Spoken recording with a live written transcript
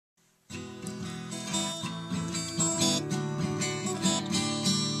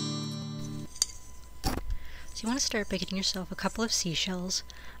So you want to start by getting yourself a couple of seashells.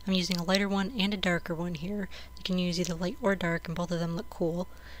 I'm using a lighter one and a darker one here. You can use either light or dark, and both of them look cool.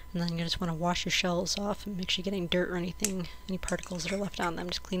 And then you just want to wash your shells off and make sure you're getting dirt or anything, any particles that are left on them,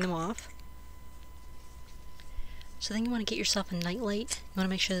 just clean them off. So then you want to get yourself a nightlight. You want to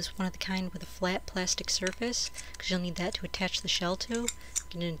make sure it's one of the kind with a flat plastic surface, because you'll need that to attach the shell to. You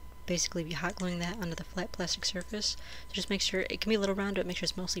can basically be hot gluing that onto the flat plastic surface. So just make sure, it can be a little round, but make sure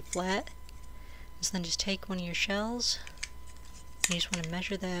it's mostly flat. So then just take one of your shells, and you just want to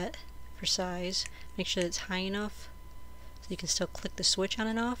measure that for size. Make sure that it's high enough so you can still click the switch on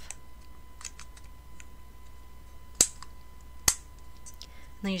and off. And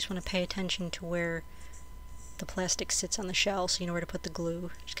then you just want to pay attention to where the plastic sits on the shell so you know where to put the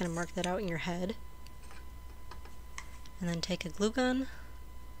glue. Just kind of mark that out in your head. And then take a glue gun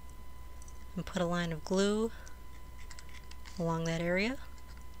and put a line of glue along that area.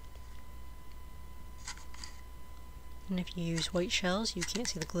 And if you use white shells, you can't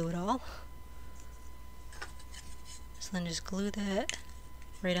see the glue at all. So then just glue that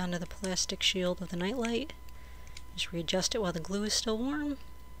right onto the plastic shield of the nightlight. Just readjust it while the glue is still warm. And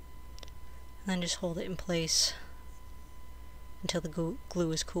then just hold it in place until the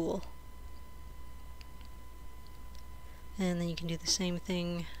glue is cool. And then you can do the same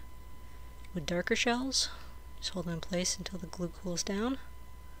thing with darker shells. Just hold them in place until the glue cools down.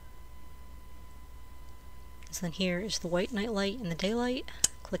 So then here is the white nightlight in the daylight.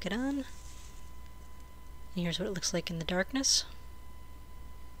 Click it on. And here's what it looks like in the darkness.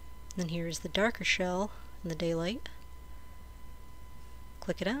 And then here is the darker shell in the daylight.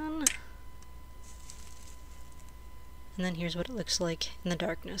 Click it on. And then here's what it looks like in the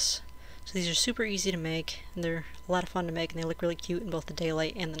darkness. So these are super easy to make, and they're a lot of fun to make, and they look really cute in both the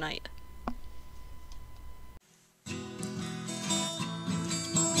daylight and the night.